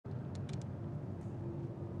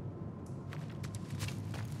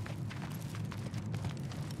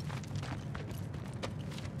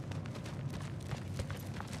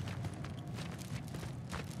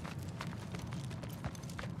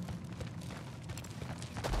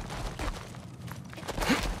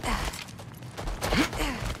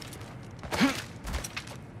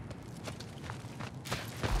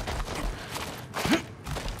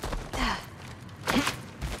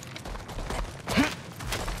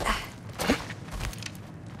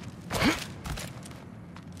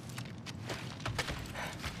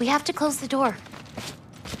We have to close the door.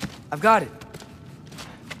 I've got it.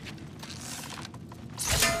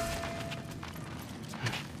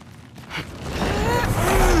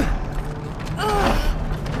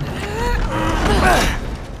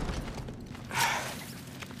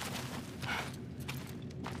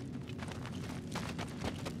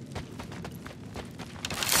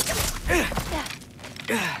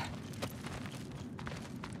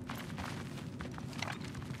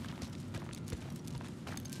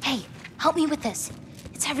 Hey, help me with this.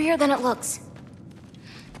 It's heavier than it looks.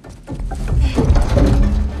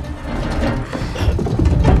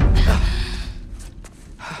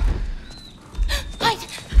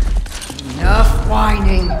 Enough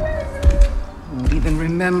whining. Won't even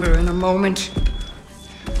remember in a moment.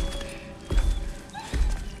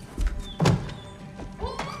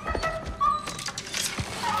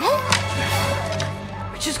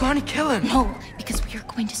 We're just going to kill him. No, because we are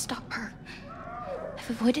going to stop her. I've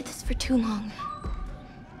avoided this for too long.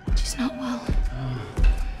 She's not well.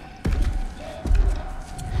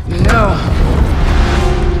 You know,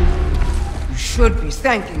 you should be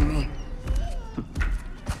thanking me.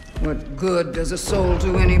 What good does a soul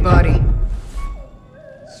do anybody?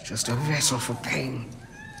 It's just a vessel for pain.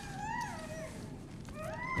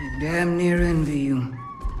 I damn near envy you.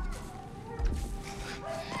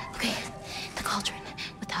 Okay, the cauldron.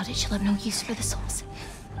 Without it, she'll have no use for the souls.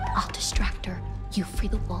 I'll distract her. You free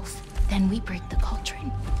the wolf. Then we break the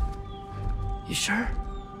cauldron. You sure?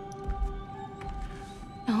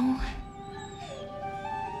 No.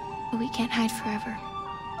 But we can't hide forever.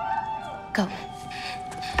 Go.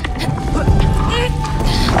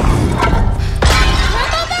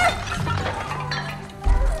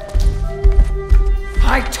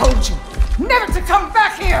 I told you never to come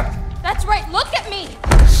back here! That's right, look at me!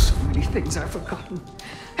 So many things I've forgotten,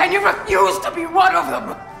 and you refuse to be one of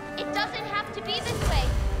them! It doesn't have to be this way.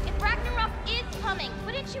 If Ragnarok is coming,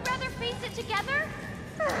 wouldn't you rather face it together?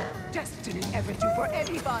 Destiny ever do for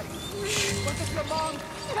anybody? Was it your mom?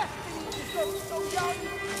 Destiny to go so young?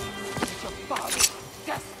 Was it your father?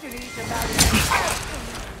 Destiny to marry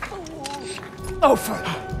Ofer!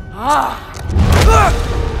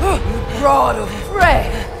 You brood of prey!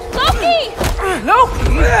 Loki!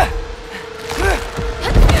 Loki?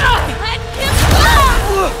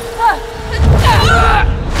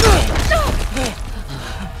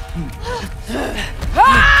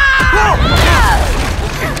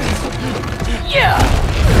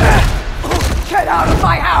 Get out of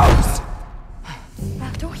my house!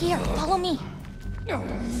 Raptor, here, follow me.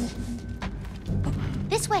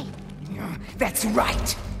 This way. That's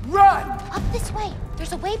right. Run! Up this way.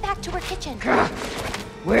 There's a way back to her kitchen.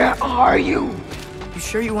 Where are you? You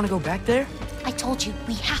sure you want to go back there? I told you,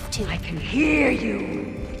 we have to. I can hear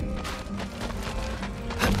you.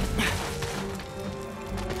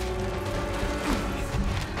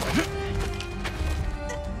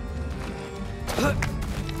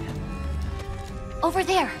 Over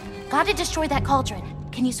there. Gotta destroy that cauldron.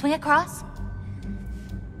 Can you swing across?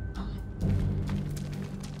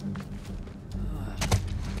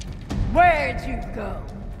 Where'd you go?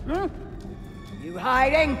 You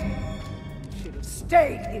hiding? Should have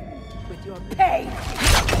stayed hidden with your pay.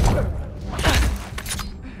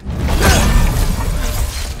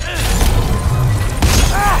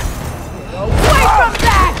 Away from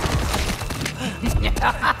that!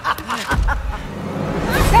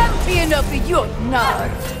 Champion of the Jotnar,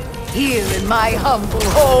 here in my humble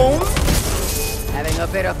home. Having a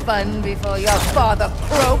bit of fun before your father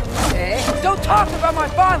croaks, eh? Don't talk about my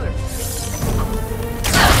father!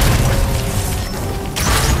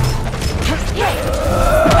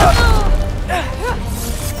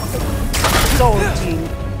 Odin,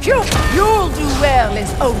 you'll do well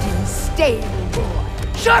as Odin's stable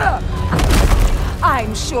boy. Shut up!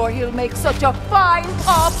 I'm sure he'll make such a fine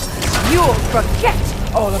pop, you'll forget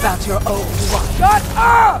all about your old one. Shut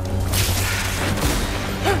up!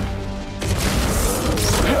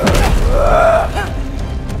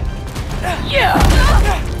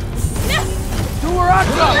 To where I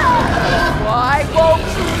go! Why won't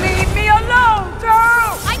you leave me alone,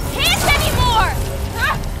 girl? I can't anymore!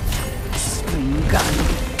 Spring gun,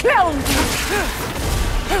 clown!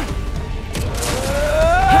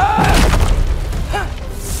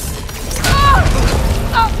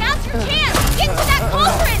 Now's your chance! Get to that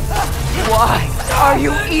cauldron! Why are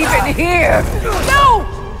you even here? No!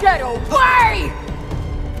 Get away!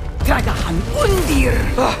 Dragahan Undir!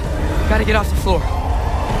 Gotta get off the floor.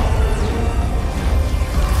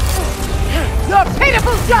 You're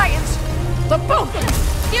pitiful giants! The both of you!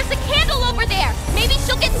 There's a candle over there! Maybe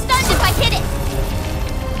she'll get stunned if I hit it!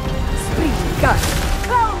 Spring gun,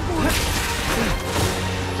 clown!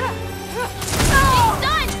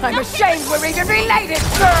 I'm ashamed we're even related,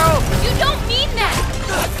 girl! You don't mean that!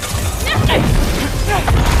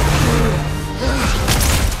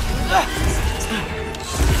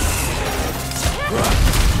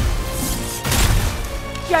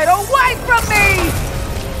 Get away from me!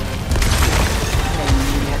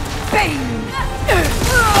 Bing!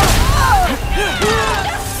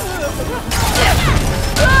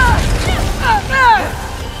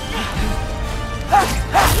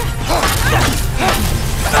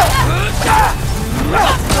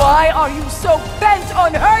 Why are you so bent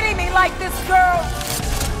on hurting me like this, girl?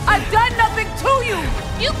 I've done nothing to you!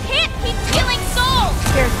 You can't keep stealing souls!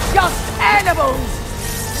 They're just animals!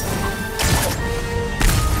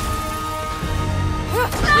 We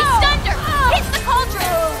stunned her! Hit the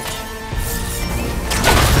cauldron!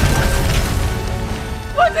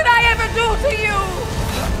 What did I ever do to you?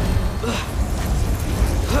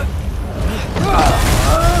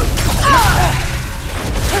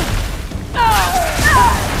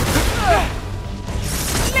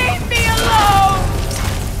 Leave me alone!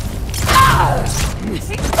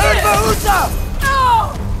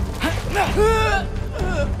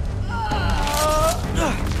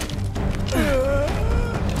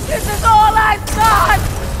 This is all I've got!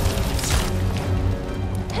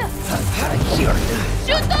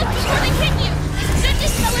 Shoot those before they hit you! Should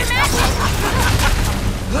dispel her magic!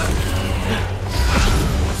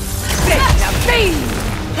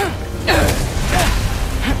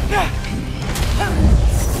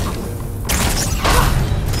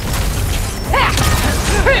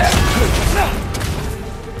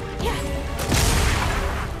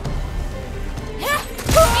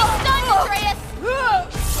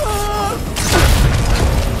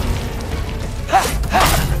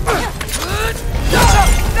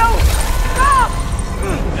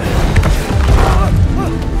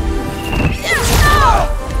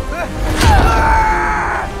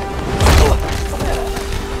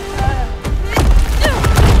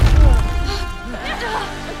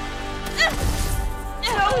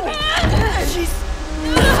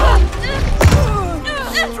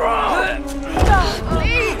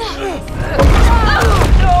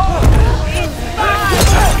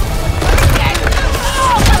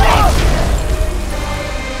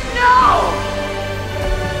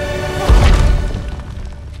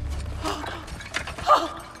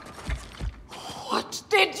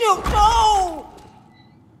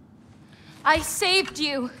 I saved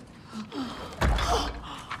you.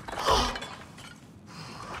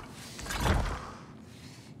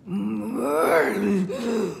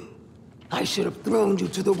 I should have thrown you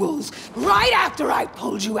to the wolves right after I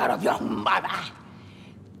pulled you out of your mother.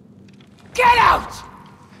 Get out!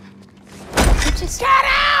 Just get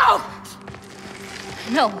out!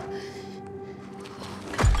 No.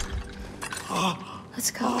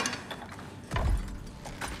 Let's go.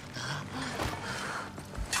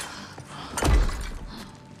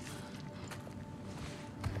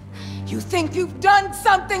 You think you've done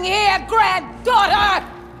something here, granddaughter?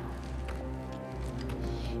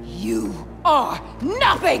 You are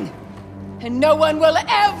nothing! And no one will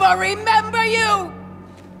ever remember you!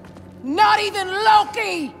 Not even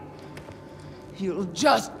Loki! You'll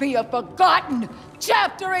just be a forgotten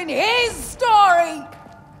chapter in his story!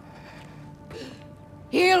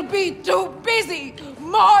 He'll be too busy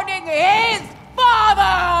mourning his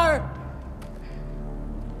father!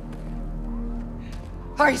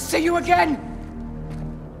 I see you again!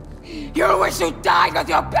 You wish you died with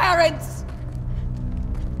your parents!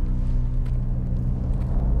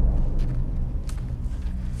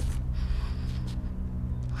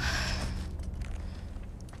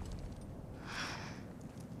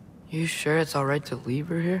 You sure it's alright to leave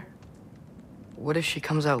her here? What if she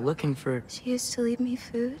comes out looking for... She used to leave me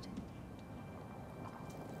food.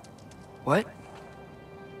 What?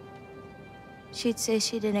 She'd say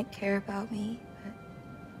she didn't care about me, but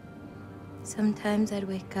sometimes I'd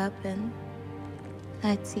wake up and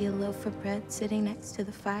I'd see a loaf of bread sitting next to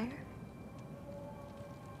the fire.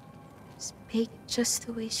 It's baked just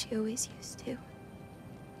the way she always used to.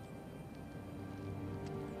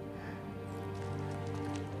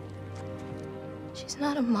 She's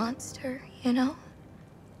not a monster, you know?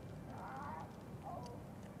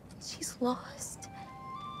 She's lost.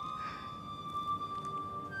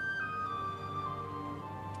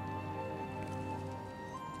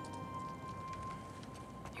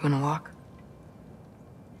 You wanna walk?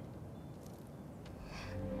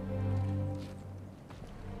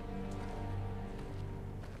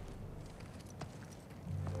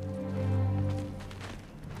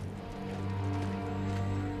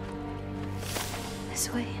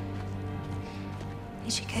 This way. He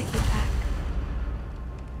should get you back.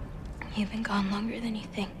 You've been gone longer than you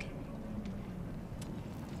think.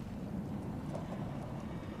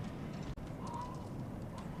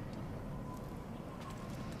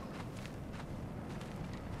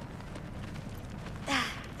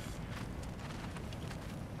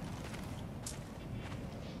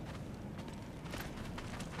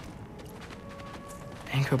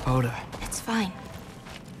 Kubota. It's fine.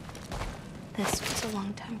 This was a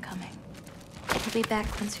long time coming. We'll be back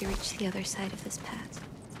once we reach the other side of this path.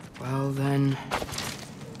 Well then,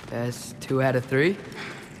 that's 2 out of 3.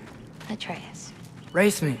 Atreus.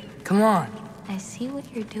 Race me, come on. I see what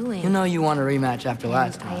you're doing. You know you want a rematch after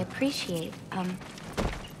last I time. appreciate,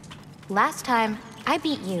 last time, I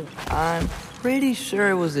beat you. I'm pretty sure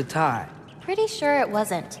it was a tie. Pretty sure it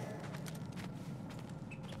wasn't.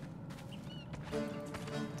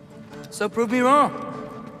 So prove me wrong.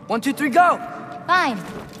 1, 2, 3, go! Fine.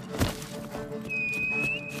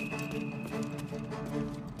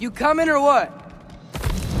 You coming or what?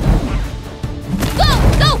 Go!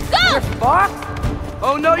 Go! Go! You're fucked?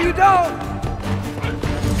 Oh no you don't!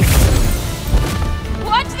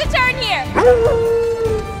 Watch the turn here!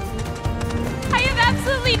 I have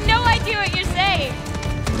absolutely no idea what you're saying.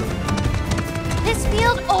 This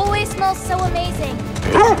field always smells so amazing.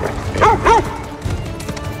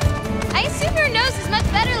 I assume your nose is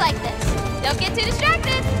much better like this. Don't get too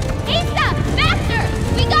distracted. Asa! Faster!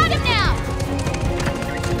 We got him now!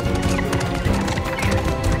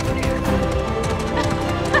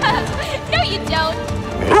 No, you don't.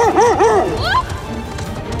 Whoa!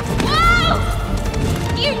 Whoa!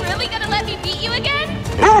 You really gonna let me beat you again?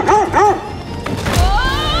 Whoa!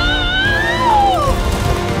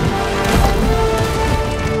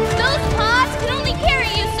 Those paws can only carry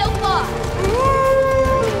you so far.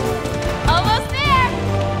 Almost there.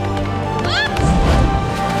 Whoops!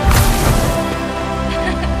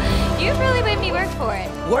 You really made me work for it.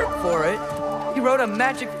 Work for it? You rode a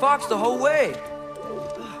magic fox the whole way.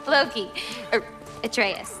 Loki.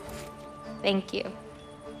 Atreus. Thank you.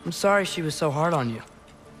 I'm sorry she was so hard on you.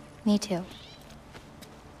 Me too.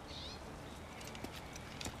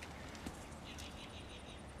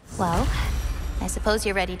 Well, I suppose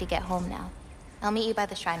you're ready to get home now. I'll meet you by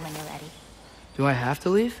the shrine when you're ready. Do I have to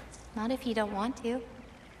leave? Not if you don't want to.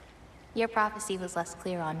 Your prophecy was less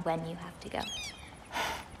clear on when you have to go.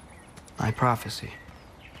 My prophecy.